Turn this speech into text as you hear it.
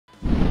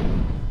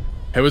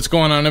Hey, what's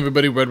going on,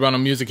 everybody? Red Rhino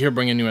Music here,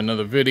 bringing you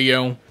another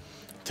video.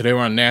 Today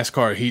we're on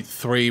NASCAR Heat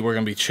 3. We're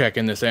going to be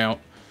checking this out.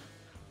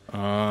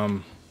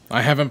 I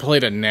haven't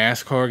played a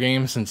NASCAR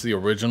game since the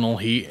original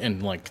Heat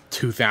in like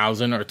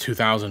 2000 or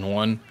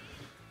 2001.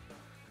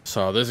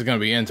 So this is going to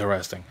be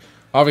interesting.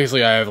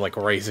 Obviously, I have like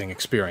racing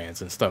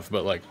experience and stuff,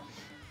 but like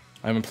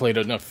I haven't played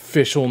an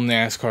official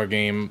NASCAR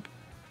game.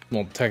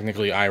 Well,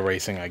 technically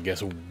iRacing, I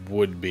guess,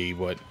 would be,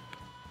 but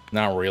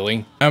not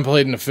really. I haven't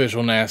played an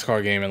official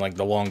NASCAR game in like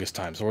the longest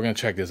time, so we're gonna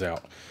check this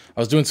out. I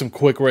was doing some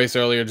quick race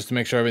earlier just to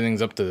make sure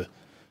everything's up to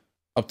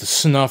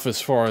snuff as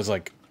far as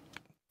like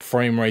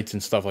frame rates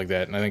and stuff like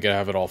that, and I think I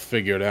have it all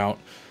figured out.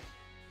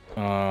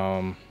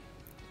 We're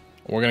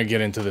gonna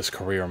get into this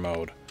career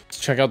mode.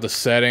 Let's check out the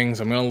settings.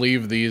 I'm gonna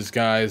leave these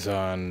guys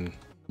on.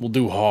 We'll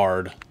do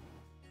hard,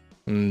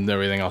 and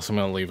everything else I'm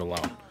gonna leave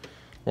alone.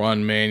 We're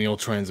on manual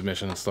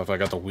transmission and stuff. I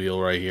got the wheel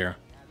right here.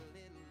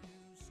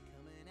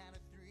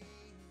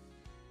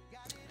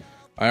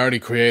 I already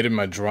created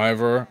my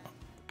driver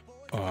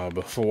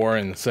before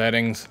in the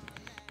settings,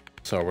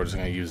 so we're just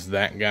going to use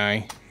that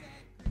guy.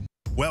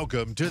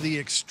 Welcome to the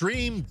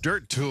Extreme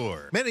Dirt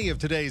Tour. Many of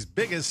today's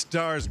biggest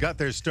stars got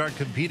their start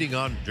competing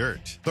on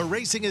dirt. The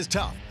racing is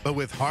tough, but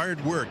with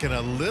hard work and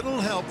a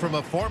little help from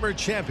a former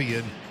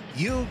champion,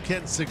 you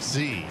can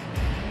succeed.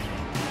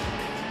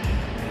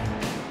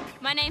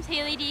 My name's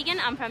Haley Deegan.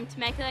 I'm from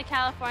Temecula,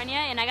 California,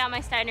 and I got my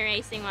start in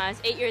racing when I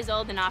was 8 years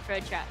old in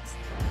off-road trucks.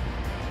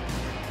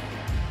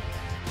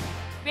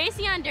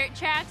 Racing on dirt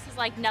tracks is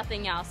like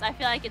nothing else. I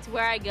feel like it's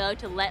where I go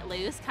to let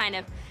loose, kind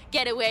of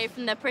get away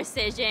from the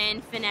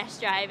precision, finesse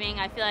driving.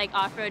 I feel like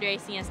off-road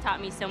racing has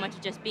taught me so much of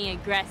just being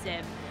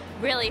aggressive,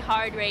 really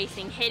hard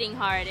racing, hitting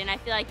hard, and I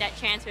feel like that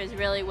transfers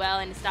really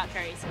well into stock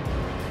car racing.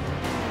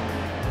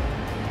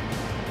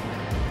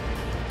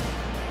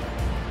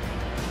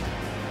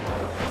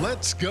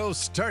 Let's go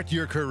start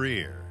your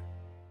career.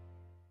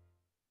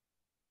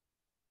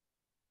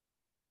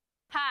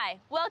 Hi,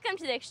 welcome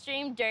to the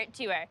Extreme Dirt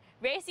Tour.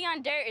 Racing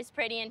on dirt is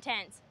pretty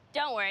intense.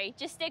 Don't worry,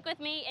 just stick with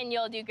me and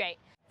you'll do great.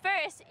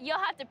 First, you'll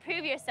have to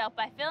prove yourself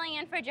by filling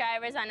in for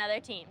drivers on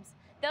other teams.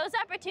 Those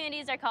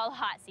opportunities are called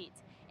hot seats.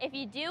 If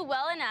you do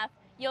well enough,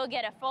 you'll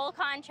get a full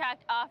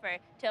contract offer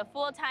to a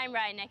full-time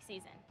ride next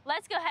season.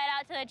 Let's go head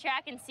out to the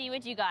track and see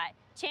what you got.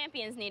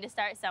 Champions need to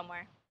start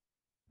somewhere.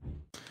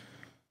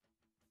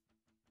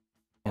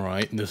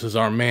 Alright, this is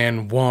our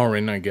man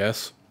Warren, I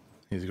guess.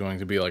 He's going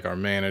to be like our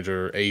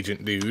manager,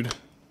 agent dude.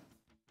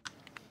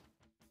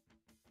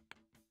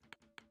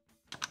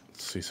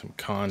 Let's see some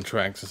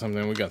contracts or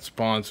something. We got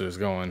sponsors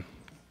going.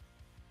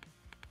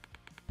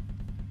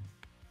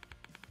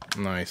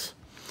 Nice.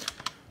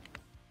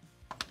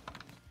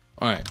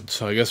 Alright,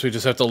 so I guess we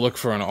just have to look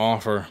for an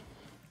offer.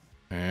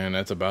 And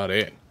that's about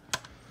it.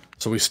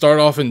 So we start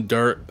off in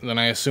dirt, then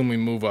I assume we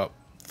move up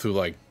through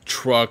like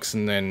trucks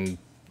and then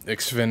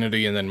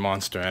Xfinity and then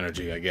Monster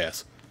Energy, I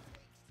guess.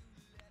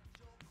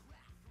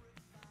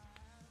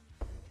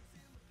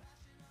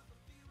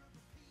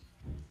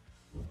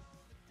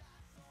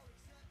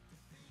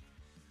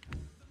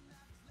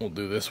 We'll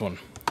do this one.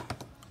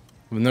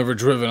 I've never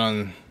driven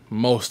on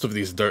most of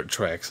these dirt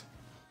tracks.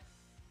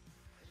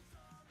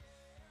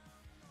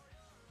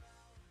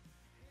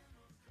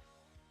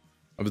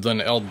 I've done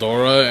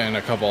Eldora and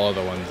a couple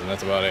other ones, and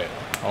that's about it.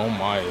 Oh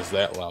my, is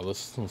that loud?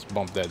 Let's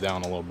bump that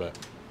down a little bit.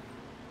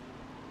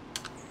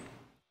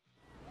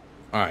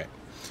 Alright,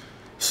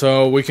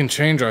 so we can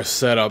change our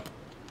setup.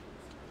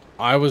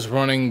 I was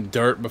running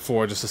dirt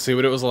before just to see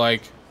what it was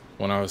like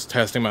when I was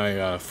testing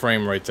my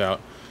frame rates out.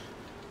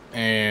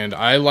 And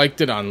I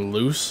liked it on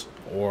loose,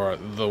 or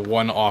the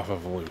one off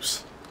of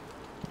loose.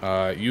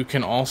 You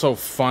can also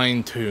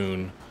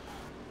fine-tune,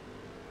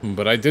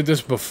 but I did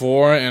this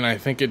before, and I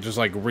think it just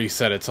like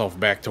reset itself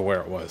back to where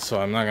it was, so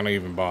I'm not going to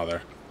even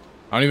bother.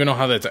 I don't even know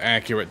how that's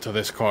accurate to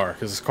this car,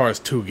 because this car has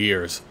 2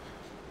 gears,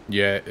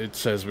 yet it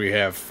says we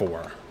have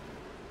 4.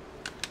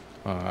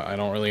 I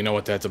don't really know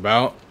what that's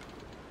about,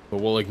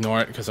 but we'll ignore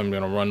it, because I'm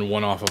going to run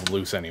one off of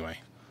loose anyway.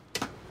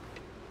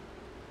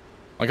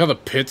 Like how the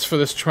pits for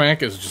this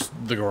track is just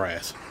the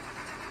grass.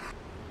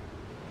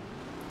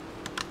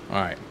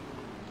 Alright.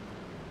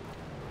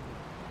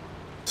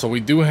 So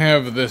we do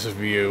have this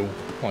view,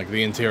 like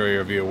the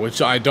interior view,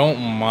 which I don't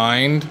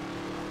mind.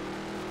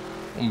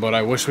 But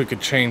I wish we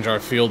could change our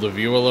field of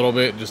view a little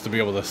bit just to be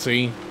able to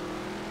see.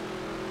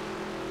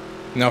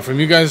 Now from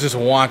you guys just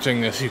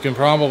watching this, you can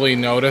probably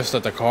notice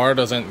that the car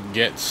doesn't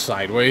get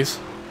sideways.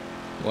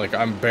 Like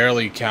I'm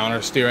barely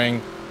counter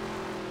steering.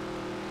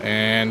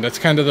 And that's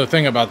kind of the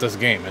thing about this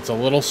game. It's a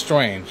little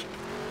strange.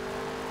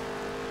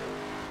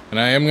 And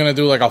I am going to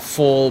do like a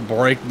full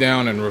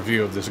breakdown and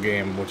review of this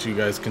game, which you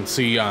guys can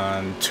see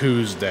on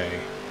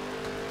Tuesday.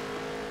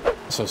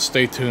 So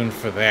stay tuned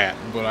for that.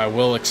 But I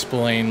will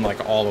explain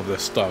like all of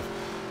this stuff.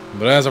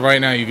 But as of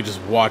right now, you can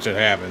just watch it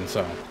happen.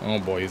 So, oh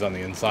boy, he's on the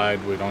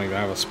inside. We don't even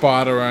have a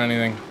spotter or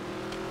anything.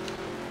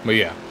 But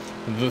yeah.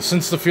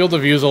 Since the field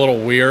of view is a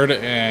little weird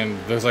and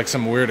there's like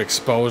some weird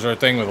exposure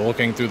thing with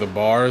looking through the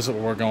bars,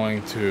 we're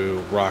going to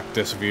rock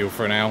this view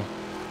for now.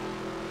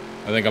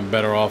 I think I'm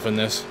better off in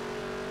this.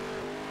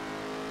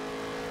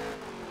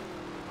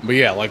 But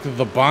yeah, like,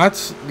 the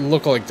bots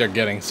look like they're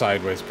getting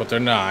sideways, but they're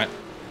not.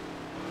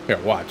 Here,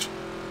 watch.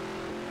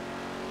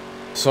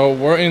 So,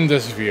 we're in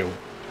this view.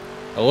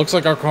 It looks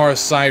like our car is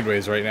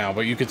sideways right now,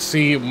 but you could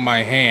see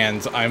my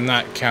hands. I'm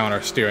not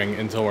counter steering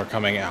until we're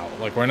coming out.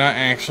 Like, we're not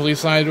actually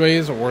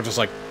sideways, we're just,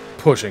 like,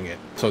 pushing it.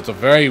 So it's a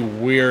very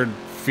weird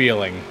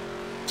feeling.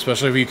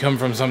 Especially if you come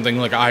from something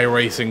like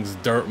iRacing's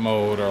dirt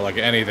mode or, like,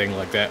 anything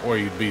like that, where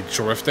you'd be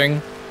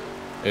drifting.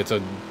 It's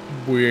a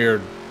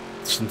weird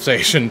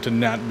sensation to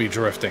not be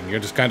drifting. You're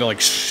just kind of,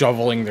 like,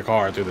 shoveling the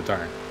car through the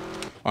turn.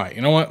 Alright,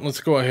 you know what?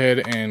 Let's go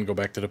ahead and go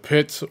back to the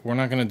pits. We're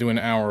not going to do an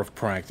hour of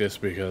practice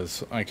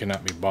because I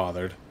cannot be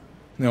bothered.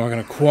 Now we're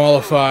going to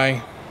qualify.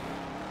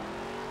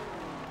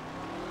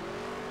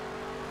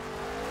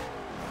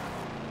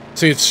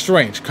 See, it's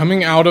strange.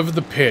 Coming out of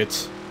the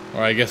pits,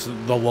 or I guess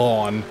the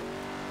lawn,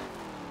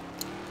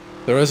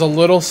 there is a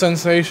little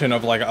sensation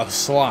of, like, a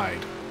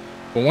slide.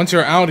 But once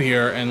you're out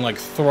here and, like,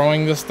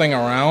 throwing this thing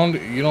around,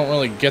 you don't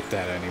really get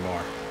that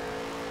anymore.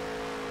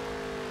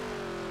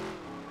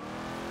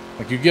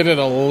 Like, you get it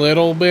a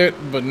little bit,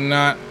 but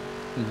not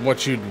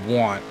what you'd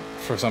want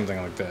for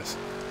something like this.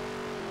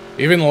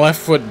 Even left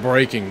foot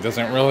braking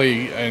doesn't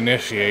really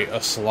initiate a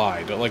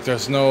slide. Like,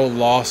 there's no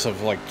loss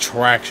of, like,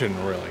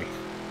 traction, really.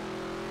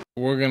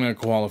 We're gonna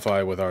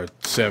qualify with our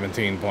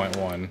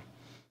 17.1.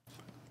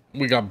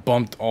 We got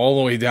bumped all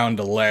the way down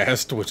to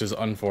last, which is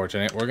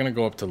unfortunate. We're gonna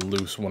go up to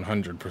loose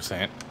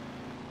 100%.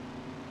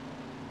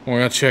 We're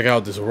gonna check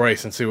out this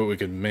race and see what we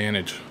can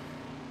manage.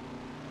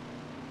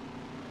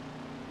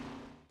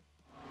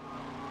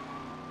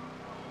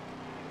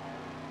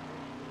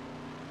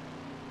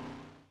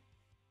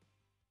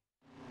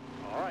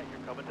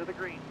 To the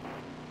green.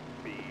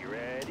 Be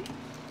ready.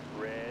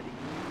 Ready.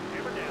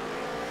 Hammer down.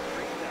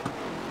 3 seconds.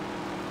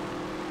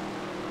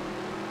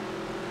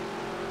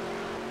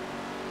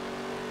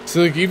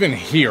 So, like, even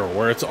here,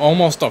 where it's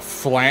almost a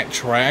flat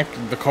track,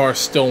 the car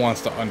still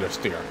wants to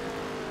understeer.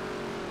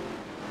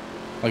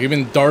 Like,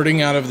 even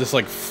darting out of this,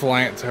 like,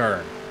 flat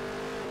turn.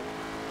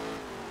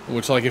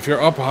 Which, like, if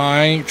you're up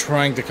high,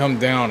 trying to come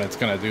down, it's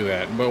gonna do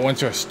that. But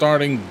once you're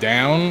starting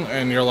down,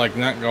 and you're, like,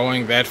 not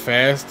going that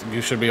fast,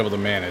 you should be able to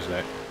manage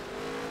that.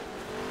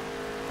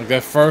 Like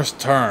that first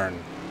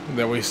turn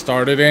that we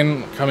started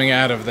in, coming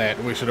out of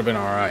that, we should have been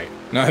alright.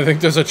 Now, I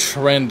think there's a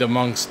trend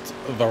amongst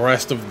the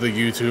rest of the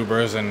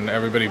YouTubers and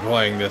everybody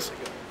playing this,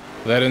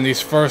 that in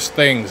these first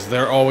things,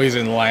 they're always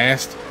in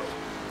last.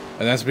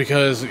 And that's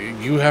because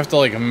you have to,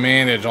 like,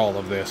 manage all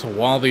of this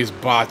while these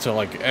bots are,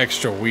 like,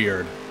 extra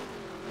weird.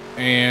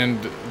 And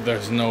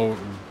there's no,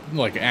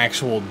 like,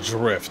 actual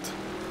drift.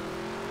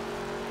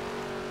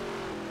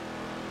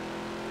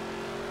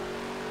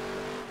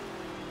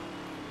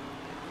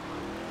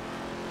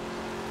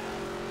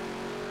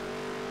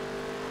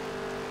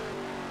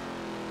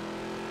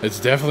 It's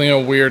definitely a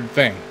weird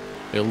thing.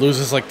 It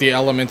loses, like, the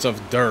elements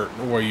of dirt,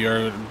 where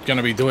you're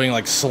gonna be doing,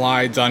 like,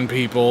 slides on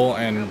people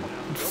and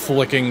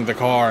flicking the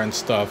car and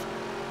stuff.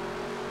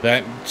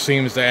 That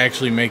seems to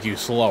actually make you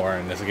slower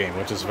in this game,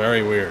 which is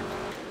very weird.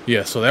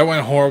 Yeah, so that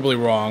went horribly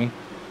wrong.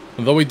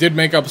 Although we did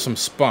make up some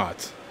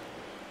spots.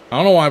 I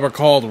don't know why we're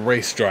called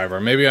Race Driver.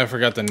 Maybe I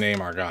forgot to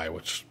name our guy,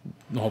 which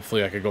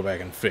hopefully I could go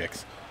back and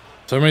fix.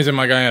 For some reason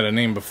my guy had a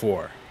name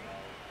before,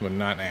 but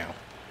not now.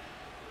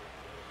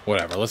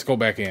 Whatever, let's go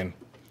back in.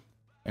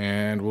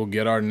 And we'll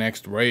get our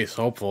next race,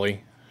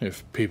 hopefully,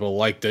 if people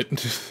liked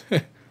it.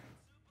 Well,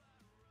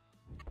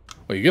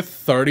 you get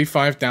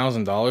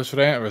 $35,000 for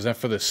that, or is that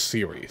for this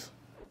series?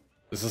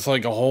 Is this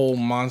like a whole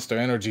Monster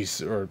Energy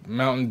or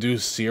Mountain Dew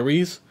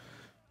series?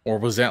 Or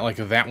was that like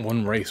that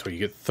one race where you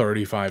get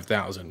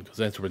 $35,000? Because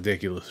that's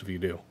ridiculous if you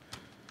do.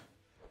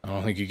 I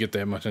don't think you get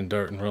that much in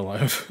dirt in real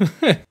life.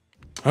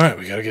 Alright,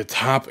 we gotta get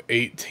top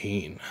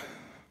 18.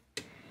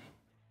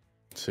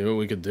 See what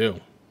we could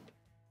do.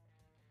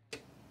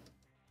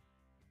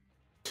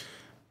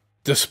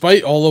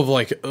 Despite all of,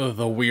 like,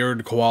 the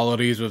weird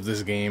qualities of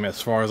this game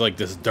as far as, like,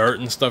 this dirt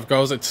and stuff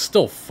goes, it's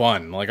still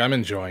fun. Like, I'm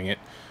enjoying it.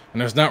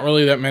 And there's not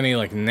really that many,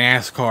 like,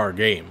 NASCAR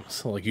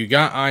games. Like, you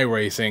got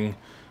iRacing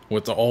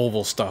with the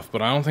oval stuff,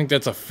 but I don't think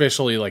that's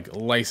officially, like,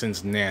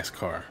 licensed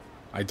NASCAR.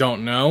 I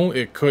don't know.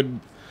 It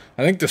could...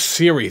 I think the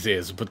series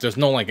is, but there's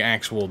no, like,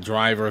 actual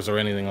drivers or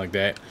anything like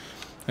that.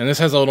 And this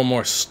has a little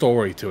more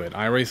story to it.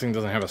 iRacing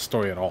doesn't have a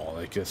story at all.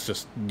 Like, it's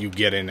just you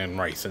get in and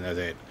race, and that's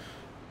it.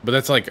 But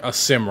that's like a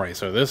sim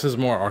racer. This is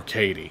more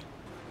arcadey.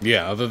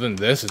 Yeah, other than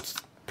this, it's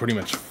pretty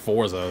much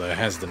Forza that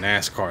has the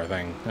NASCAR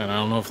thing. And I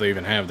don't know if they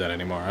even have that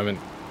anymore. I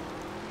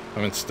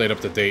haven't stayed up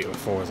to date with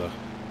Forza.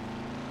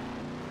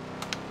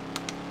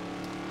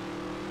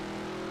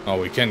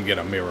 Oh, we can get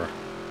a mirror.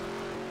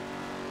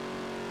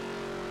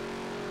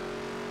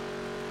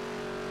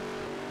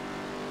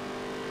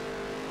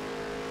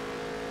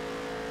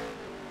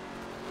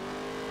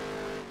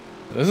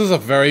 This is a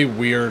very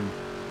weird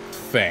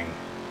thing.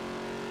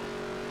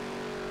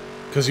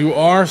 Because you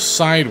are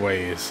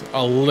sideways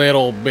a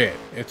little bit.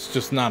 It's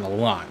just not a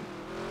lot.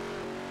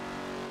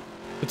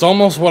 It's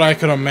almost what I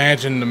could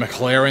imagine the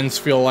McLarens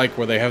feel like,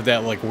 where they have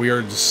that like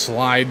weird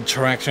slide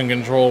traction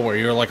control where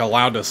you're like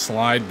allowed to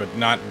slide but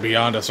not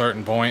beyond a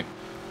certain point.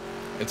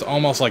 It's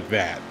almost like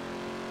that.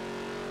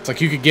 It's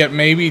like you could get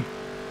maybe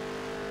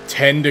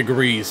 10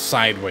 degrees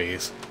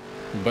sideways,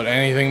 but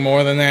anything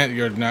more than that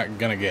you're not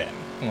gonna get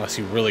unless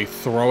you really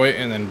throw it,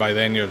 and then by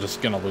then you're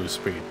just gonna lose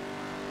speed.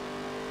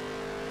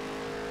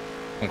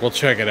 Like, we'll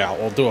check it out.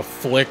 We'll do a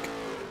flick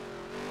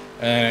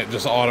and it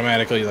just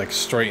automatically like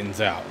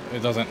straightens out. It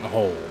doesn't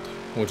hold,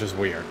 which is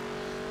weird.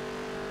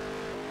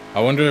 I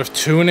wonder if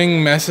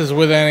tuning messes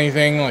with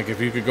anything, like if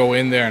you could go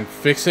in there and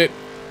fix it,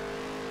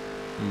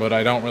 but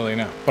I don't really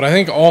know. But I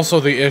think also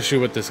the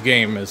issue with this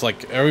game is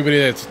like everybody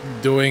that's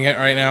doing it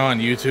right now on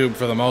YouTube,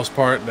 for the most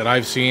part that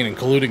I've seen,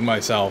 including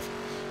myself,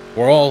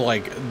 we're all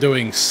like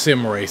doing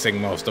sim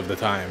racing most of the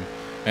time.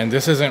 And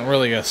this isn't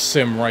really a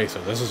sim racer.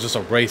 This is just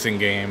a racing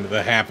game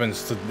that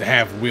happens to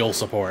have wheel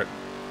support.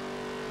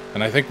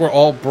 And I think we're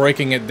all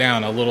breaking it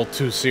down a little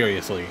too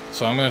seriously.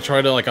 So I'm going to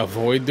try to like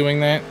avoid doing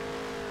that.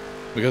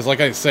 Because like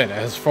I said,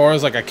 as far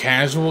as like a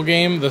casual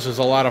game, this is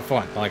a lot of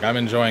fun. Like, I'm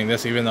enjoying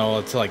this even though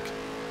it's like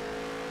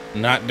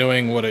not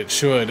doing what it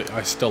should.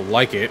 I still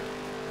like it.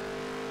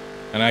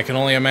 And I can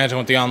only imagine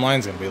what the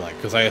online's going to be like.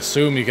 Because I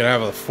assume you could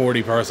have a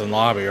 40-person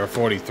lobby or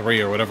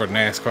 43 or whatever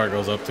NASCAR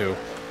goes up to.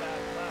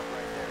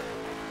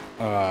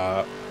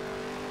 And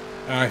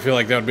I feel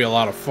like that would be a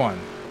lot of fun.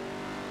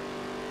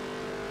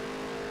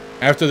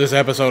 After this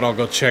episode, I'll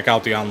go check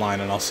out the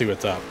online and I'll see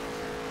what's up.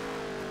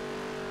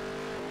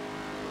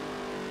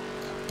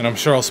 And I'm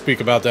sure I'll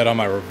speak about that on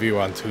my review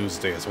on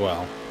Tuesday as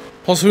well.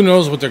 Plus, who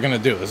knows what they're gonna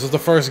do? This is the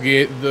first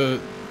this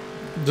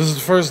is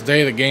the first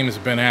day the game's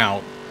been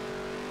out,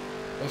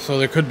 so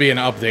there could be an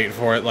update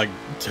for it like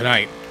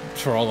tonight,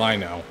 for all I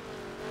know.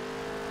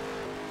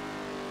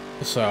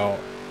 So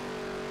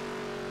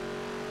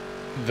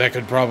that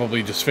could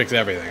probably just fix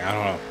everything. I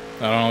don't know.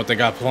 I don't know what they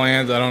got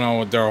planned. I don't know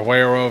what they're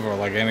aware of or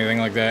like anything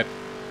like that.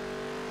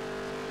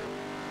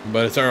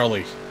 But it's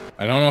early.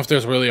 I don't know if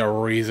there's really a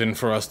reason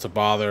for us to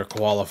bother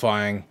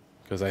qualifying,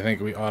 because I think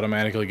we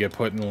automatically get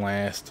put in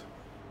last.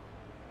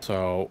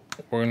 So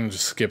we're going to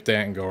just skip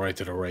that and go right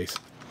to the race.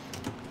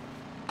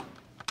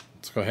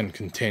 Let's go ahead and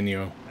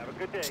continue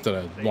instead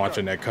of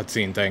watching that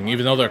cutscene thing,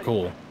 even though they're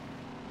cool.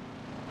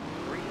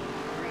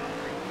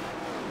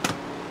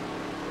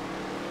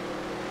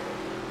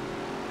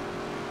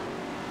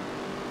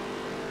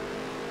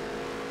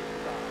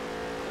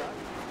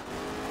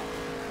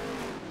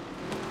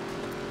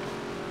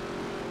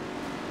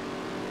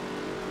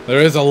 There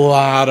is a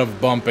lot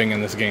of bumping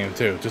in this game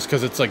too, just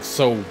because it's like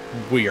so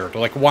weird.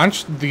 Like,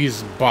 watch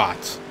these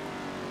bots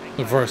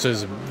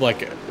versus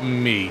like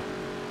me.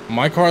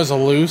 My car's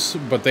loose,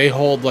 but they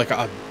hold like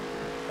a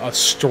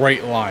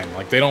straight line.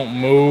 Like, they don't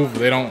move,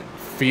 they don't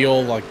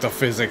feel like the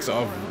physics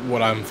of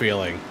what I'm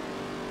feeling.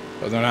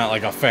 But they're not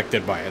like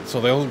affected by it.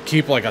 So they'll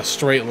keep like a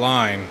straight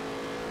line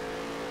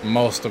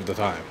most of the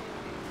time.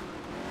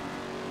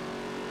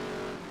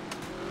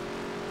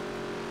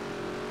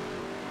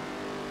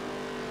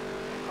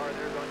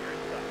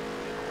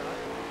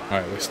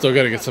 Alright, we still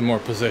gotta get some more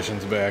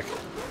positions back.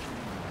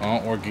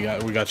 Oh,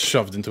 we got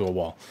shoved into a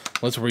wall.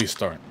 Let's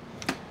restart.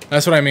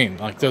 That's what I mean.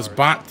 Like, there's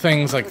bot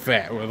things like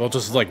that, where they'll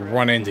just, like,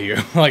 run into you.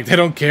 Like, they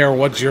don't care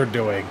what you're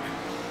doing.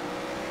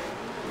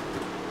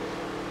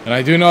 And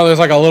I do know there's,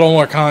 like, a little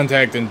more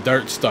contact in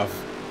dirt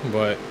stuff,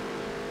 but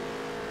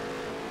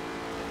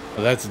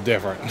that's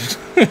different.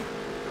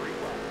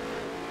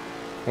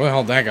 Where the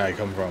hell did that guy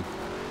come from?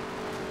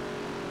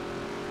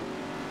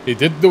 He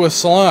did do a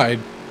slide.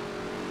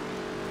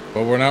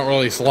 But we're not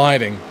really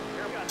sliding.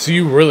 So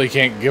you really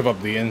can't give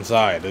up the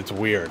inside. It's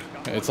weird.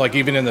 It's like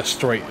even in the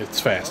straight, it's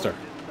faster.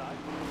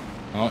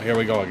 Oh, here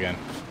we go again.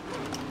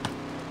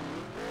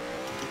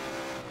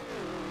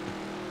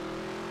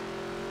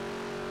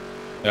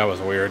 That was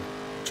weird.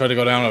 Tried to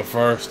go down to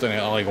first and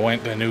it like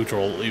went to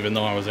neutral even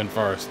though I was in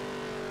first.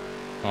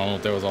 I don't know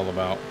what that was all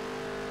about.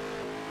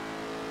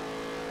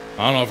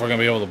 I don't know if we're going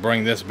to be able to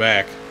bring this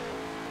back.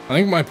 I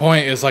think my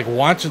point is, like,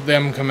 watch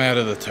them come out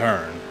of the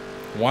turn.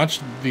 Watch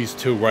these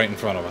two right in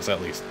front of us,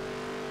 at least.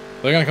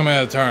 They're gonna come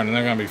out of the turn and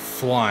they're gonna be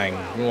flying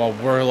while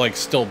we're like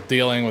still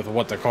dealing with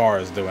what the car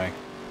is doing.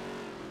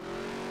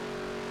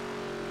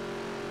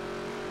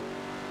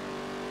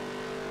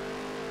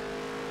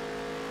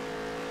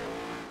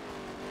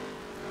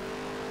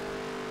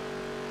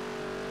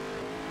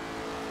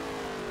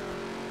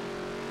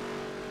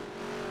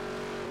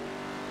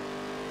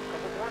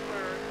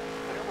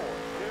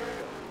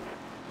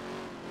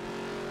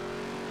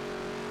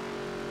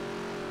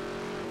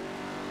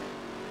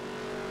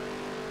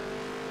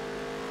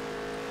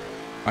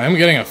 I am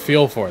getting a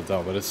feel for it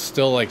though, but it's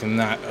still like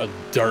not a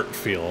dirt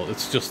feel.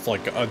 It's just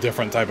like a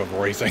different type of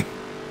racing.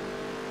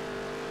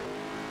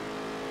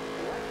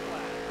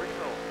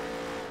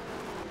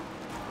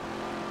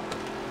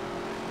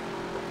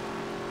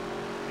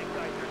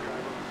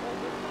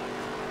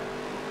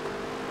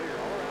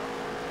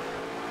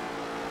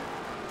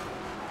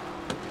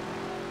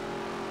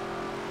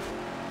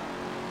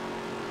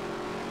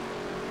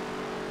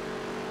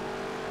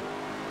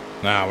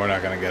 Nah, we're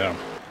not gonna get him.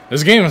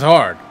 This game is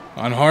hard.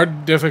 On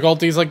hard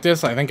difficulties like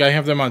this, I think I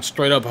have them on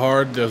straight up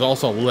hard. There's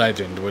also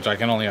legend, which I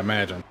can only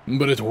imagine.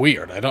 But it's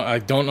weird. I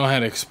don't know how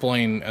to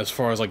explain as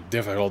far as like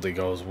difficulty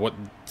goes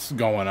what's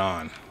going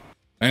on.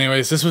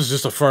 Anyways, this was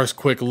just a first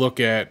quick look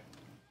at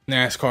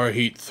NASCAR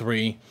Heat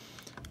 3.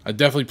 I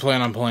definitely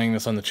plan on playing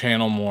this on the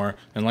channel more.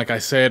 And like I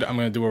said, I'm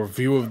going to do a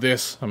review of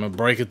this. I'm going to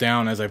break it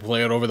down as I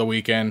play it over the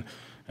weekend.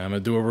 I'm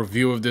going to do a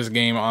review of this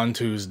game on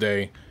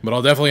Tuesday. But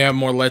I'll definitely have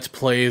more Let's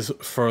Plays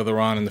further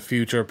on in the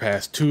future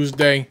past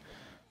Tuesday.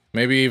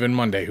 Maybe even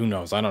Monday. Who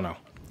knows? I don't know.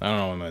 I don't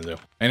know what I'm going to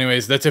do.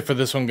 Anyways, that's it for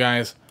this one,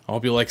 guys. I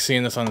hope you like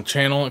seeing this on the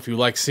channel. If you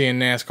like seeing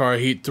NASCAR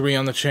Heat 3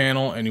 on the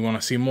channel and you want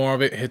to see more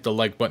of it, hit the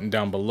like button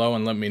down below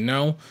and let me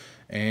know.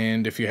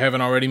 And if you haven't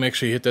already, make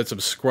sure you hit that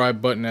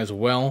subscribe button as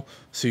well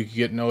so you can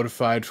get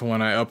notified for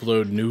when I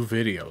upload new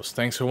videos.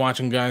 Thanks for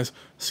watching, guys.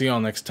 See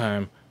y'all next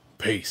time.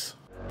 Peace.